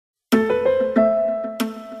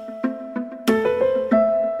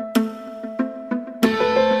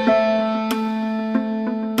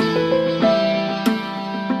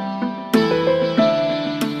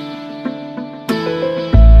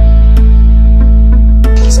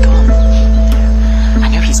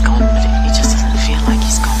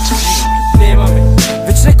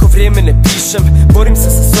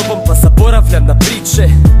zaboravljam na priče.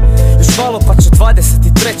 Još malo pa će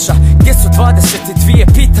 23. Gdje su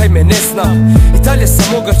 22, pitaj me, ne znam. I dalje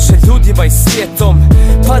sam ogorčen ljudima i svijetom.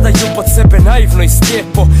 Padaju pod sebe naivno i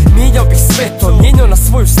slijepo. Mijenjao bih sveto, mijenjao na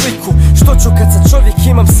svoju sliku. Što ću kad za čovjek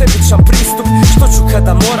imam sebičan pristup? Što ću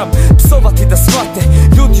kada moram psovati da shvate?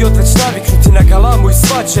 Ljudi odveć naviknuti na galamu i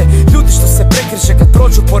svađe. Ljudi što se prekriže kad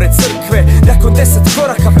prođu pored crkve. Nakon 10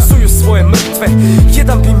 koraka psuju svoje mrtve.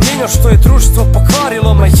 Jedan bi mijenjao što je društvo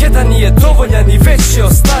pokvarilo, ma jedan nije dovoljan i već je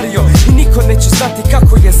ostario. I niko neće znati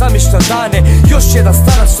kako je zamišljao dane. Još jedan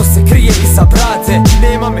starac što se krije iza brade.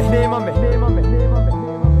 Nema me, nema me, nema me, nema me.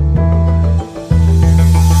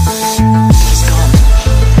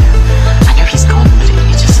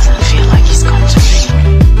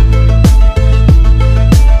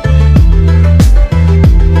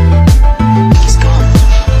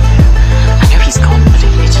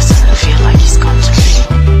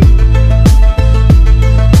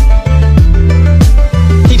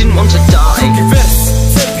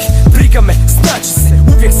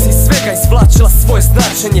 Izvlačila svoje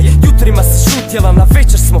značenje, jutrima si šutjela, na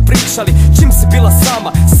večer smo pričali. Čim si bila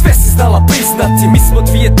sama, sve si znala priznati. Mi smo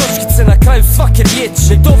dvije točkice na kraju svake riječi.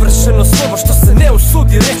 Nedovršeno slovo što se ne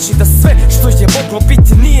usudi reći. Da sve što je moglo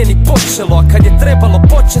biti nije ni počelo, a kad je trebalo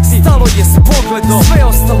početi, stalo je s pogledom. Sve je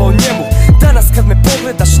ostalo u njemu. Danas kad me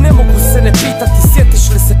pogledaš ne mogu se ne pitati sjetiš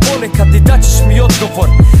li se ponekad i daćeš mi odgovor.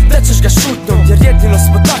 Daćeš ga šutnjom jer jedino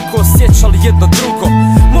smo tako osjećali jedno drugo.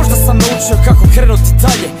 Možda sam naučio kako krenuti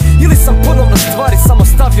dalje, ili sam ponovno stvari samo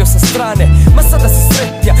stavio sa strane. Ma sada si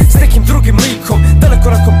sretnija s nekim drugim likom, daleko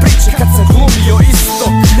nakon priče kad sam glumio isto.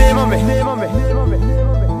 Nema me, nema me, nema me,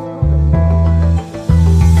 nema me.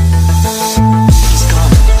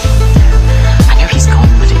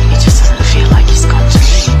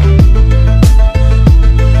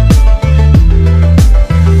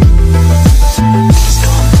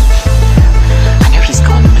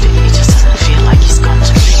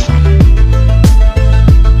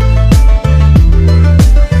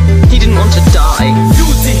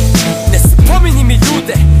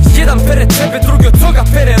 Jedan pere tebe, drugi od toga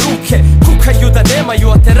pere ruke. Kukaju da nemaju,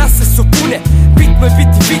 a terase su pune. Bitno je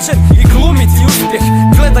biti viđen i glumiti uspjeh.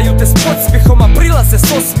 Gledaju te s podsmjehom, a prilaze s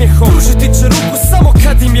osmijehom. Pružiti će ruku samo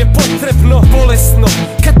kad im je potrebno. Bolesno,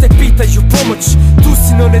 kad te pitaju pomoć, tu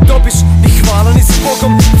si no ne dobiš ni hvala ni s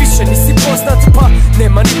Bogom. Više nisi poznat pa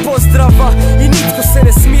nema ni pozdrava. I nitko se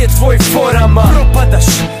ne smije tvojim forama. Propadaš